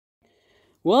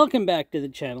Welcome back to the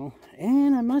channel,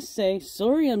 and I must say,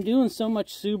 sorry I'm doing so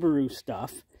much Subaru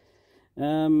stuff.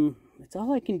 It's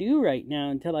all I can do right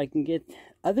now until I can get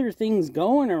other things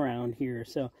going around here.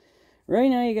 So right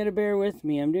now you gotta bear with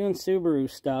me. I'm doing Subaru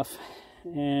stuff,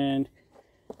 and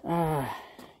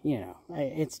you know,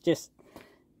 it's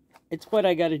what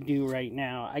I gotta do right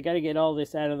now. I gotta get all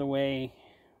this out of the way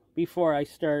before I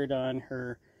start on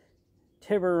her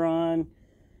Tiburon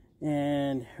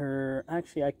and her,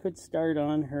 actually I could start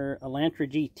on her Elantra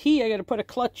GT. I gotta put a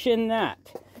clutch in that.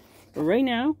 But right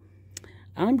now,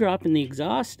 I'm dropping the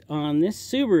exhaust on this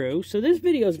Subaru. So this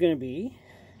video is gonna be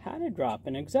how to drop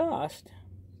an exhaust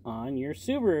on your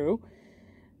Subaru.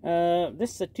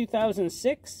 This is a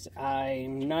 2006.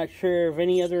 I'm not sure if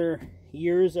any other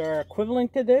years are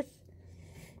equivalent to this.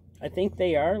 I think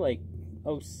they are, like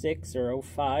 06 or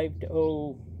 05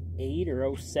 to 08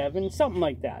 or 07, something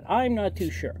like that. I'm not too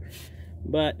sure.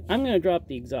 But I'm going to drop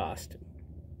the exhaust.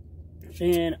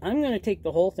 And I'm going to take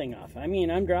the whole thing off. I mean,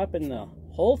 I'm dropping the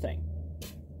whole thing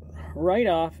right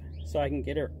off so I can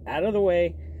get her out of the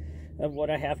way of what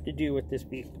I have to do with this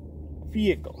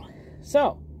vehicle.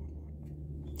 So,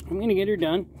 I'm going to get her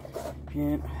done.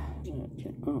 And,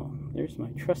 oh, there's my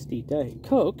trusty Diet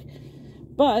Coke.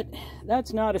 But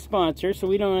that's not a sponsor, so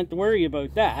we don't have to worry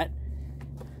about that.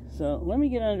 So let me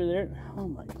get under there. Oh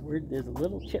my word, there's a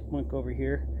little chipmunk over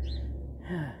here.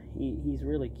 He's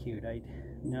really cute.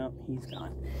 No, he's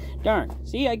gone. Darn.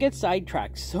 See, I get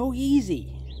sidetracked so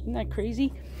easy. Isn't that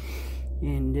crazy?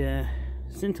 And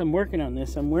since I'm working on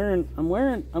this, I'm wearing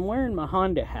my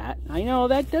Honda hat. I know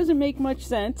that doesn't make much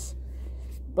sense,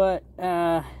 but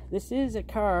this is a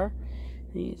car.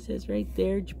 It says right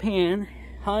there, Japan.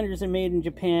 Hondas are made in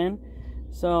Japan,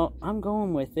 so I'm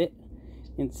going with it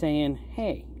and saying,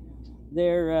 hey,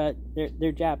 they're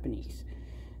Japanese.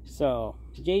 So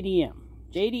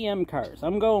JDM cars,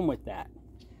 I'm going with that.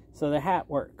 So the hat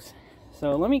works.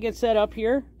 So let me get set up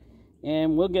here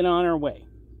and we'll get on our way.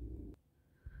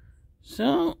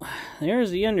 So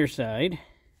there's the underside.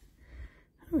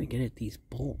 How do we get at these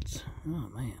bolts?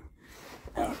 Oh man.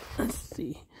 Let's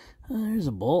see. There's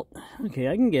a bolt. Okay,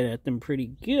 I can get at them pretty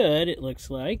good, it looks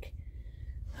like.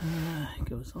 It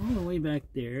goes all the way back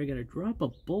there. I gotta drop a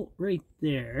bolt right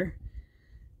there.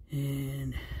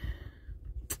 And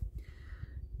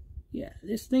yeah,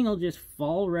 this thing will just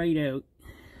fall right out.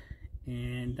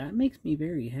 And that makes me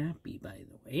very happy, by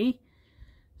the way.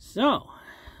 So,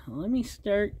 let me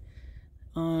start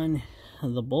on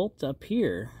the bolt up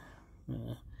here.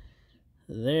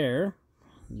 There.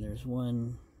 And there's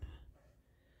one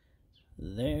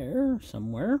there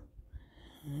somewhere.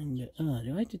 And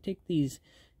do I have to take these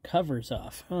covers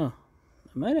off? Oh,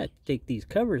 I might have to take these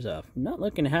covers off. I'm not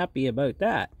looking happy about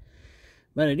that.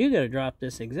 But I do got to drop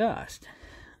this exhaust.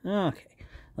 Okay,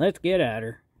 let's get at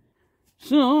her.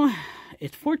 So,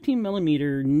 it's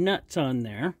 14mm nuts on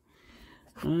there.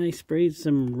 I sprayed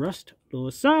some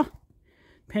Rust-Losa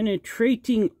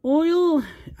penetrating oil.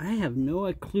 I have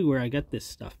no clue where I got this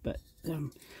stuff, but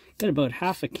got about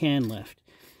half a can left.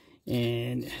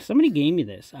 And somebody gave me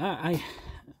this.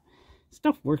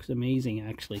 Stuff works amazing,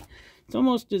 actually. It's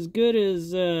almost as good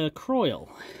as Croil.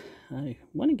 I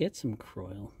want to get some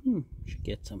Croil. Should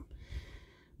get some.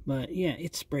 But yeah,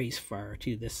 it sprays far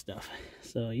too, this stuff.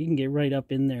 So you can get right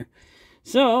up in there.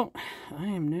 So I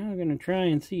am now going to try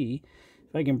and see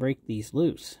if I can break these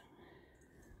loose.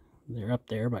 They're up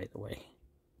there, by the way.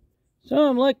 So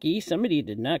I'm lucky somebody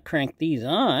did not crank these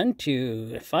on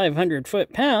to 500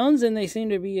 foot-pounds, and they seem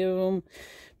to be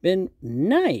been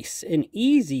nice and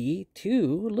easy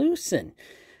to loosen.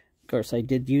 Of course, I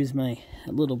did use my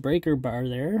little breaker bar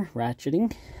there,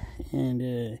 ratcheting,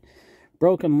 and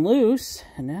broke them loose.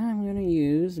 And now I'm going to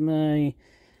use my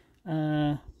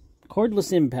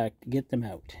cordless impact to get them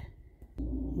out.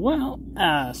 Well,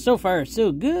 so far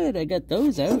so good. I got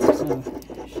those out, so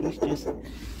she's just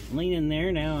leaning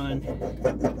there now on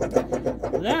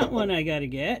that one. I gotta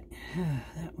get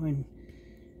that one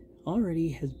already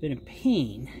has been a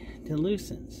pain to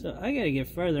loosen, so I gotta get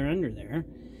farther under there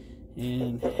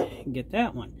and get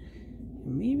that one.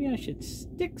 Maybe I should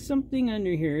stick something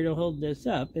under here to hold this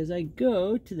up as I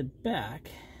go to the back.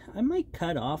 I might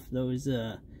cut off those.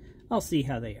 I'll see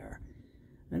how they are.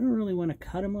 I don't really want to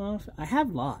cut them off. I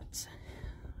have lots.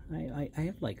 I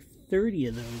have like 30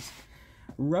 of those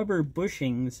rubber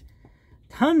bushings,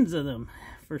 tons of them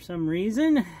for some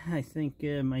reason. I think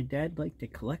my dad liked to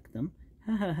collect them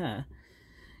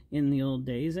in the old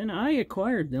days, and I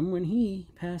acquired them when he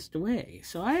passed away,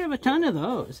 so I have a ton of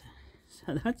those,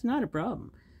 so that's not a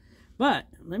problem. But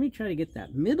let me try to get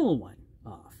that middle one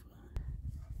off.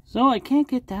 So I can't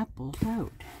get that bolt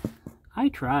out. I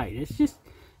tried. It's just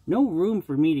no room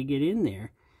for me to get in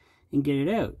there and get it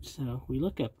out. So we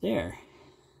look up there.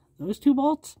 Those 2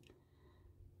 bolts,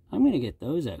 I'm going to get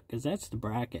those out because that's the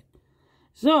bracket.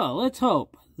 So let's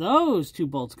hope those 2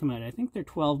 bolts come out. I think they're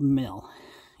 12 mil.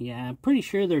 Yeah, I'm pretty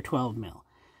sure they're 12 mil.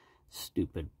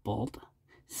 Stupid bolt.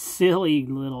 Silly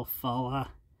little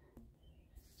fella.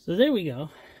 So there we go.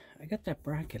 I got that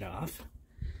bracket off.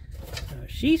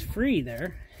 She's free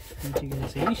there. As you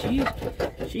can see,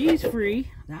 she's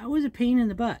free. That was a pain in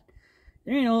the butt.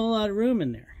 There ain't a whole lot of room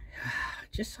in there.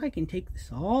 Just so I can take this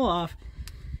all off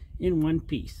in one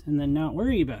piece and then not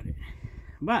worry about it.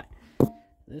 But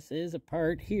this is a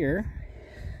part here.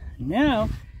 Now,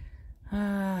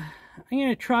 I'm going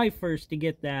to try first to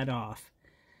get that off.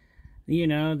 You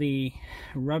know, the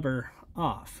rubber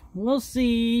off. We'll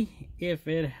see if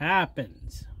it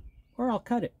happens. Or I'll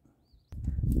cut it.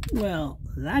 Well,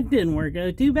 that didn't work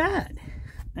out too bad.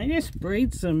 I just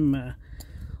sprayed some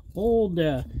old,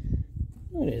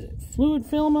 what is it, fluid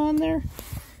film on there?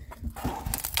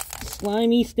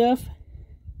 Slimy stuff.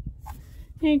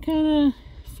 And kind of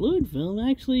fluid film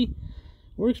actually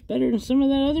works better than some of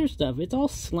that other stuff. It's all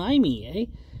slimy, eh?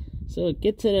 So it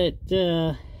gets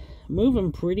it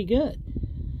moving pretty good.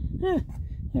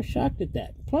 I'm shocked at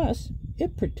that. Plus,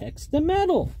 it protects the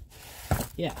metal.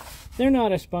 Yeah, they're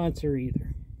not a sponsor either.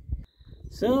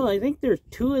 So I think there's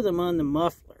 2 of them on the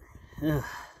muffler. Ugh,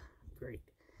 great.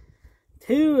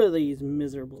 2 of these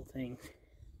miserable things.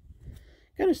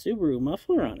 Got a Subaru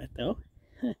muffler on it though.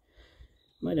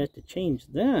 Might have to change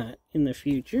that in the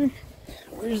future.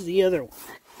 Where's the other one?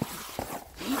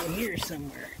 Over here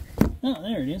somewhere. Oh,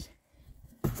 there it is.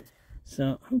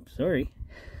 So, oops, sorry.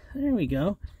 There we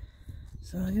go.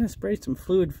 So I'm going to spray some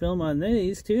fluid film on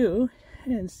these too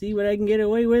and see what I can get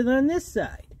away with on this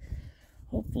side.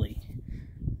 Hopefully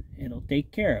it'll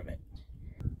take care of it.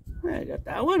 I got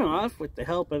that one off with the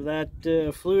help of that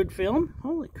fluid film.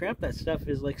 Holy crap, that stuff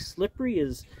is like slippery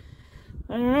as,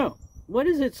 I don't know. What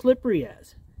is it slippery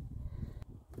as?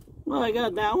 Well, I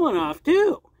got that one off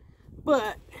too.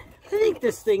 But I think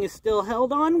this thing is still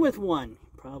held on with one.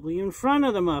 Probably in front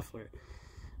of the muffler.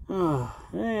 Oh,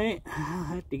 alright. I'll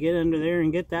have to get under there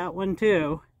and get that one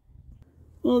too.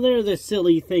 Well, there the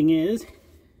silly thing is.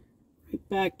 Right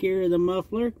back here, the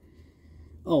muffler.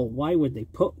 Oh, why would they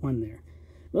put one there?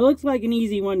 Well, it looks like an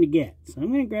easy one to get. So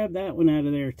I'm going to grab that one out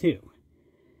of there too.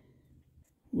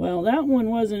 Well, that one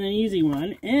wasn't an easy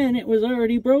one. And it was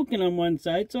already broken on one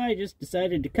side. So I just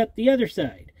decided to cut the other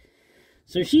side.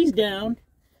 So she's down.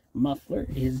 Muffler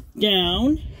is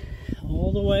down.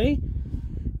 All the way.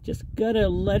 Just gotta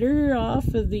let her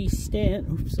off of the stand.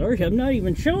 Oops, sorry, I'm not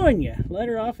even showing you. Let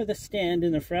her off of the stand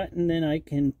in the front, and then I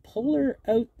can pull her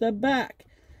out the back.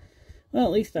 Well,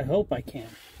 at least I hope I can.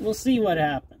 We'll see what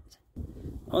happens.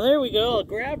 Well, there we go. I'll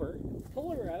grab her,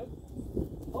 pull her out.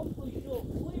 Hopefully she'll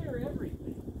clear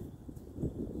everything.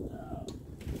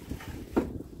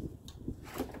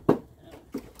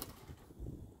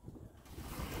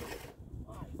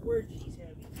 My word, she's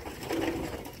heavy.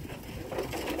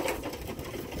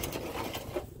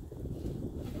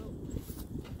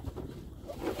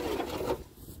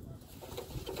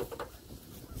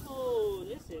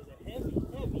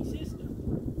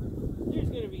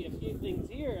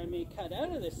 Cut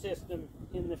out of the system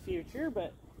in the future,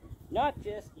 but not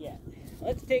just yet.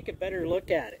 Let's take a better look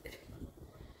at it.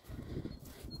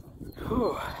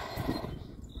 Whew.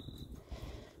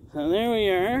 So there we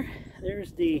are.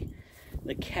 There's the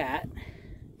cat.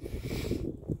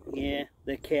 Yeah,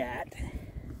 the cat.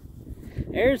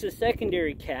 There's a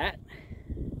secondary cat.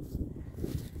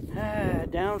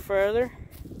 Down further.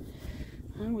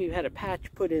 We've had a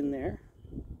patch put in there.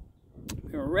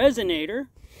 A resonator.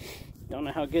 Don't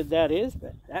know how good that is,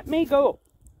 but that may go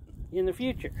in the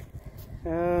future.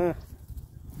 The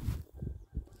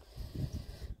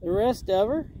rest of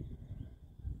her,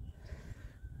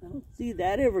 I don't see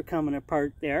that ever coming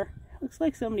apart there. Looks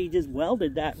like somebody just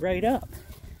welded that right up.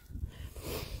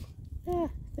 I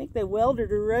think they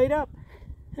welded her right up.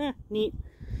 Neat.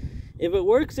 If it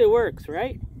works, it works,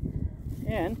 right?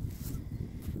 And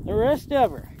the rest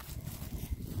of her.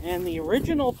 And the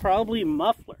original probably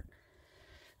muffler.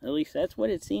 At least that's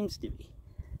what it seems to be.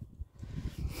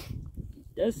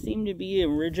 It does seem to be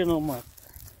original muffler.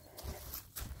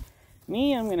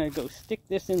 Me, I'm going to go stick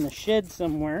this in the shed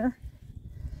somewhere.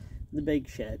 The big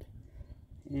shed.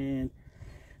 And,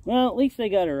 well, at least they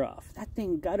got her off. That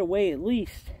thing got away at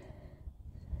least.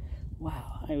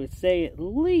 Wow, I would say at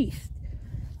least.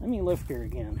 Let me lift her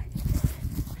again.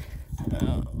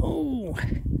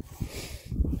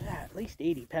 At least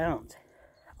 80 pounds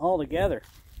altogether.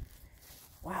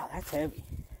 Wow, that's heavy.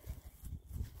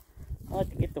 I'll have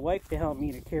to get the wife to help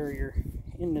me to carry her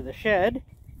into the shed.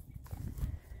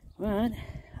 But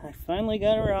I finally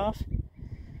got her off.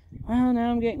 Well,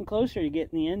 now I'm getting closer to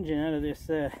getting the engine out of this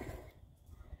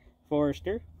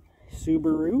Forester,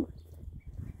 Subaru.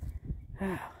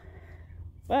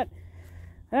 But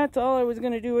that's all I was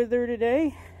going to do with her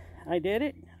today. I did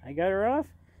it. I got her off.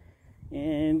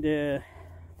 And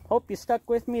hope you stuck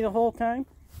with me the whole time.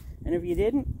 And if you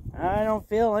didn't, I don't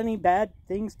feel any bad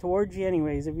things towards you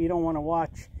anyways if you don't want to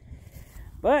watch.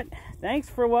 But thanks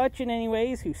for watching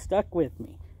anyways, who stuck with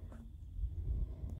me.